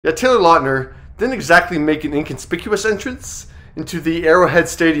Yeah, Taylor Lautner didn't exactly make an inconspicuous entrance into the Arrowhead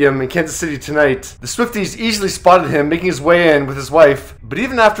Stadium in Kansas City tonight. The Swifties easily spotted him making his way in with his wife, but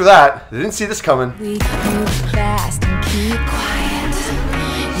even after that, they didn't see this coming. We move fast and keep quiet.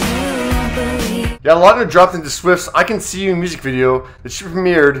 Yeah, Lautner dropped into Swift's I Can See You music video that she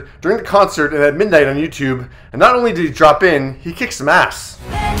premiered during the concert and at midnight on YouTube, and not only did he drop in, he kicked some ass.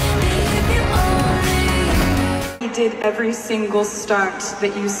 He did every single stunt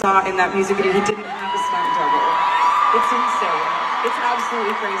that you saw in that music video. He didn't have a stunt double. It's insane. It's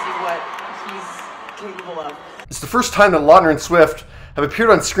absolutely crazy what he's capable of. It's the first time that Lautner and Swift have appeared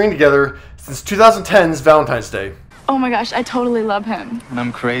on screen together since 2010's Valentine's Day. Oh my gosh, I totally love him. And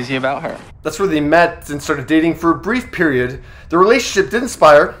I'm crazy about her. That's where they met and started dating for a brief period. The relationship did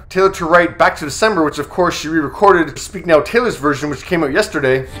inspire Taylor to write Back to December, which of course she re-recorded Speak Now Taylor's version, which came out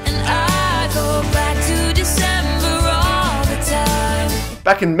yesterday. And I go back to December all the time.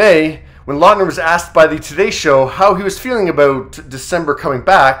 Back in May, when Lautner was asked by the Today Show how he was feeling about December coming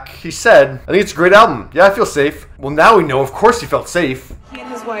back, he said, "I think it's a great album. Yeah, I feel safe." Well, now we know, of course he felt safe. He and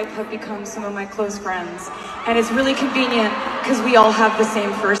his wife have become some of my close friends, and it's really convenient because we all have the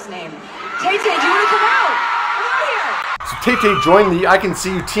same first name. Tay-Tay, do you want to come out? Come out here! So Tay-Tay joined the I Can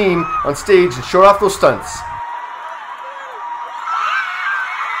See You team on stage and showed off those stunts.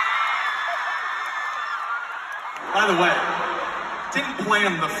 By the way, didn't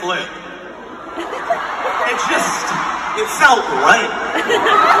plan the flip. It felt right.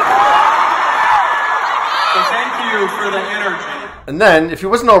 So thank you for the energy. And then, if he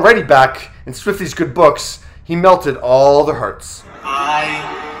wasn't already back in Swifties' good books, he melted all their hearts.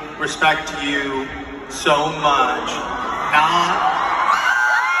 I respect you so much.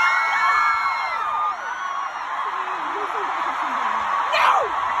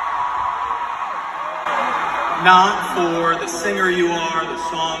 Not for the singer you are, the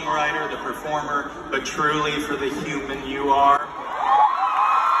songwriter, the performer, but truly for the human you are.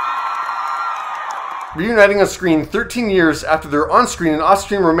 Reuniting on screen 13 years after their on-screen and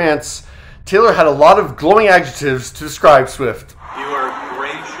off-screen romance, Taylor had a lot of glowing adjectives to describe Swift. You are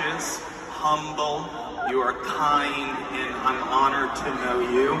gracious, humble, you are kind, and I'm honored to know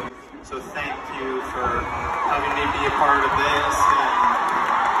you. So thank you for having me be a part of this and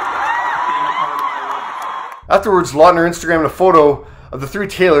being a part of my life. Afterwards, Lautner Instagrammed a photo of the three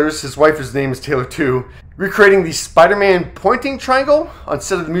Taylors, his wife's name is Taylor too, recreating the Spider-Man pointing triangle on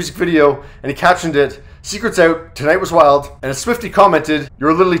set of the music video, and he captioned it, "Secrets out, tonight was wild," and a Swiftie commented,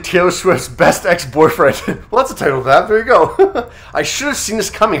 "You're literally Taylor Swift's best ex-boyfriend." Well, that's the title of that, there you go. I should have seen this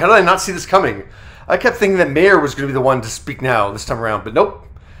coming. How did I not see this coming? I kept thinking that Mayer was going to be the one to speak now this time around, but nope.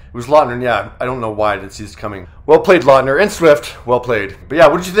 It was Lautner, and yeah, I don't know why I didn't see this coming. Well played, Lautner, and Swift, well played. But yeah,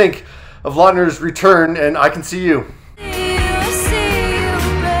 what did you think of Lautner's return and I Can See You?